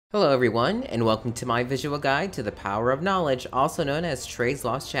Hello everyone, and welcome to my visual guide to the power of knowledge, also known as Trey's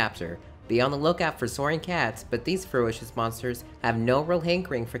Lost Chapter. Be on the lookout for soaring cats, but these ferocious monsters have no real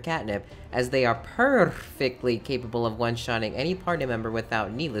hankering for catnip, as they are perfectly capable of one-shotting any party member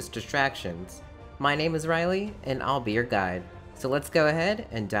without needless distractions. My name is Riley, and I'll be your guide. So let's go ahead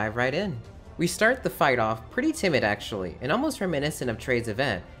and dive right in. We start the fight off pretty timid actually, and almost reminiscent of Trey's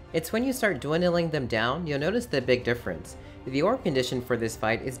event. It's when you start dwindling them down, you'll notice the big difference. The orb condition for this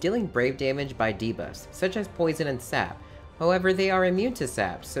fight is dealing brave damage by debuffs, such as poison and sap. However, they are immune to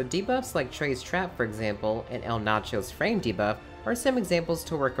sap, so debuffs like Trey's trap for example, and El Nacho's frame debuff are some examples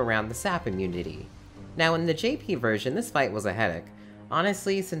to work around the sap immunity. Now in the JP version, this fight was a headache.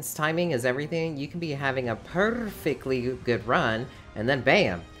 Honestly, since timing is everything, you can be having a perfectly good run, and then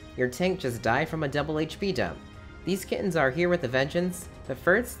BAM! Your tank just died from a double HP dump. These kittens are here with a vengeance, but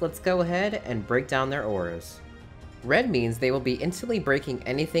first, let's go ahead and break down their auras. Red means they will be instantly breaking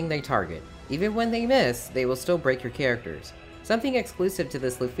anything they target. Even when they miss, they will still break your characters. Something exclusive to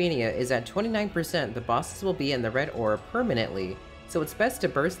this Lufenia is at 29% the bosses will be in the red aura permanently, so it's best to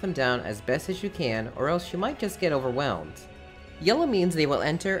burst them down as best as you can, or else you might just get overwhelmed. Yellow means they will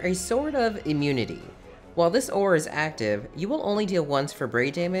enter a sort of immunity. While this aura is active, you will only deal once for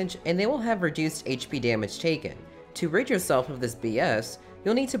brave damage, and they will have reduced HP damage taken. To rid yourself of this BS,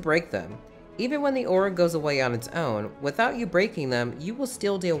 you'll need to break them. Even when the aura goes away on its own, without you breaking them, you will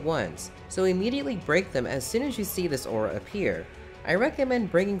still deal once, so immediately break them as soon as you see this aura appear. I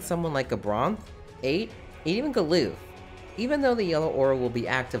recommend bringing someone like a Bronth, 8, and even Galoof. Even though the yellow aura will be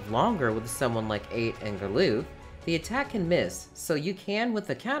active longer with someone like 8 and Galoof, the attack can miss, so you can, with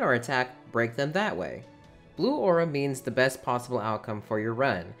the counter attack, break them that way. Blue aura means the best possible outcome for your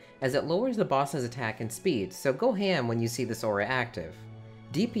run, as it lowers the boss's attack and speed, so go ham when you see this aura active.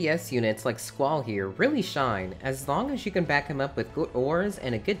 DPS units like Squall here really shine, as long as you can back them up with good auras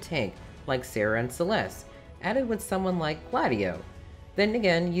and a good tank like Sarah and Celeste, added with someone like Gladio. Then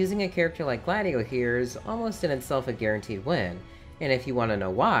again, using a character like Gladio here is almost in itself a guaranteed win, and if you want to know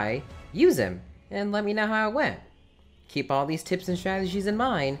why, use him, and let me know how it went. Keep all these tips and strategies in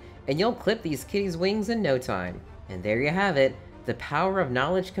mind, and you'll clip these kitties' wings in no time. And there you have it, the power of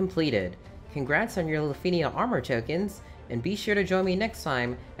knowledge completed. Congrats on your Lufenia armor tokens, and be sure to join me next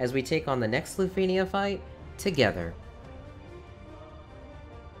time as we take on the next Lufenia fight together.